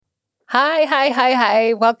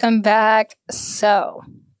Hi. Welcome back. So,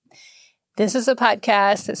 this is a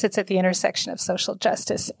podcast that sits at the intersection of social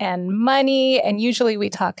justice and money. And usually we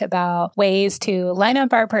talk about ways to line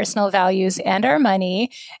up our personal values and our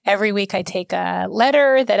money. Every week I take a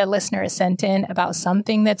letter that a listener has sent in about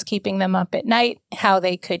something that's keeping them up at night, how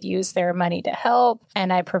they could use their money to help.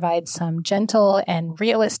 And I provide some gentle and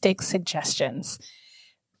realistic suggestions.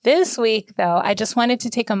 This week, though, I just wanted to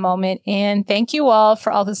take a moment and thank you all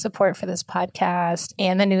for all the support for this podcast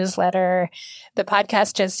and the newsletter. The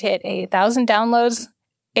podcast just hit 1,000 downloads.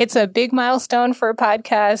 It's a big milestone for a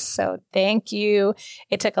podcast, so thank you.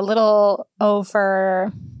 It took a little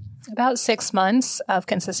over about 6 months of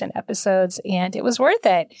consistent episodes, and it was worth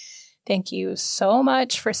it. Thank you so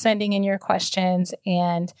much for sending in your questions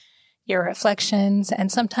and your reflections,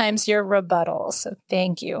 and sometimes your rebuttals. So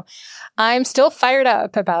thank you. I'm still fired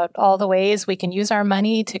up about all the ways we can use our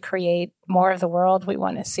money to create more of the world we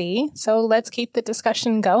want to see. So let's keep the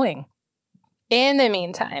discussion going. In the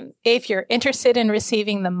meantime, if you're interested in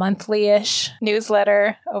receiving the monthly-ish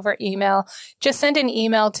newsletter over email, just send an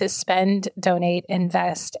email to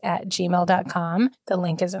spenddonateInvest@gmail.com. The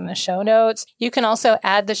link is in the show notes. You can also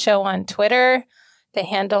add the show on Twitter. The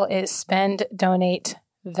handle is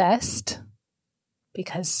spenddonateVest,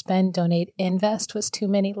 because spend, donate, invest was too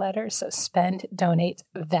many letters. So spend, donate,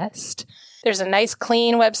 vest. There's a nice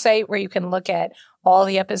clean website where you can look at all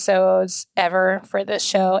the episodes ever for this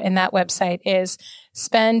show. And that website is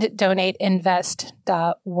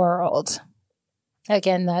spenddonateInvest.world.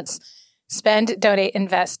 Again, that's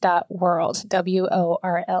spenddonateInvest.world,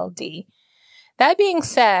 WORLD. That being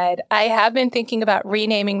said, I have been thinking about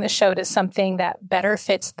renaming the show to something that better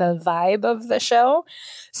fits the vibe of the show.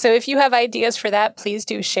 So if you have ideas for that, please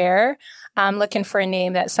do share. I'm looking for a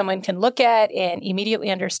name that someone can look at and immediately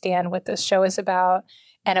understand what this show is about.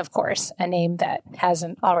 And of course, a name that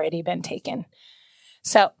hasn't already been taken.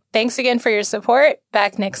 So thanks again for your support.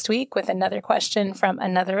 Back next week with another question from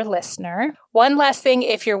another listener. One last thing,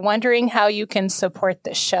 if you're wondering how you can support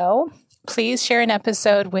the show, please share an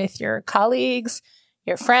episode with your colleagues,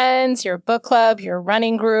 your friends, your book club, your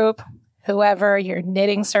running group, whoever, your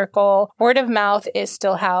knitting circle. Word of mouth is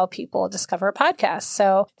still how people discover podcasts.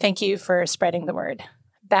 So thank you for spreading the word.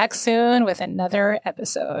 Back soon with another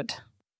episode.